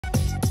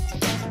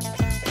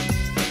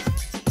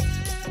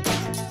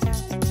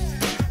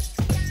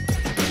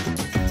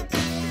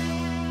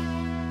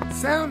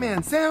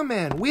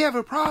SoundMan, we have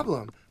a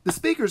problem. The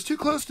speaker's too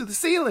close to the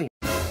ceiling.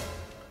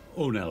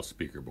 Oh, now,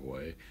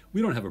 SpeakerBoy,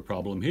 we don't have a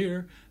problem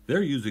here.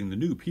 They're using the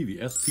new Peavey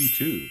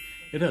SP2.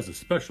 It has a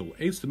special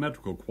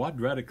asymmetrical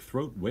quadratic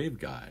throat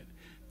waveguide.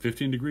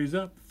 15 degrees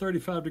up,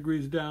 35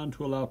 degrees down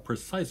to allow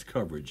precise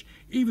coverage,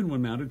 even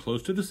when mounted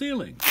close to the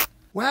ceiling.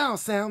 Wow,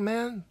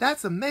 SoundMan,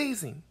 that's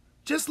amazing.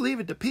 Just leave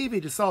it to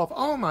Peavey to solve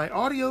all my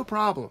audio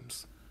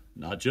problems.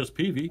 Not just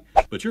Peavey,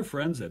 but your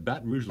friends at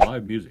Baton Rouge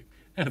Live Music.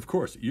 And of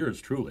course, yours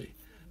truly.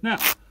 Now,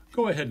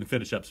 go ahead and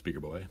finish up,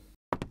 SpeakerBoy.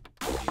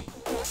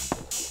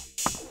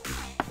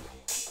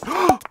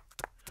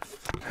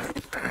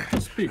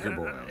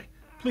 SpeakerBoy,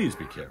 please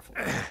be careful.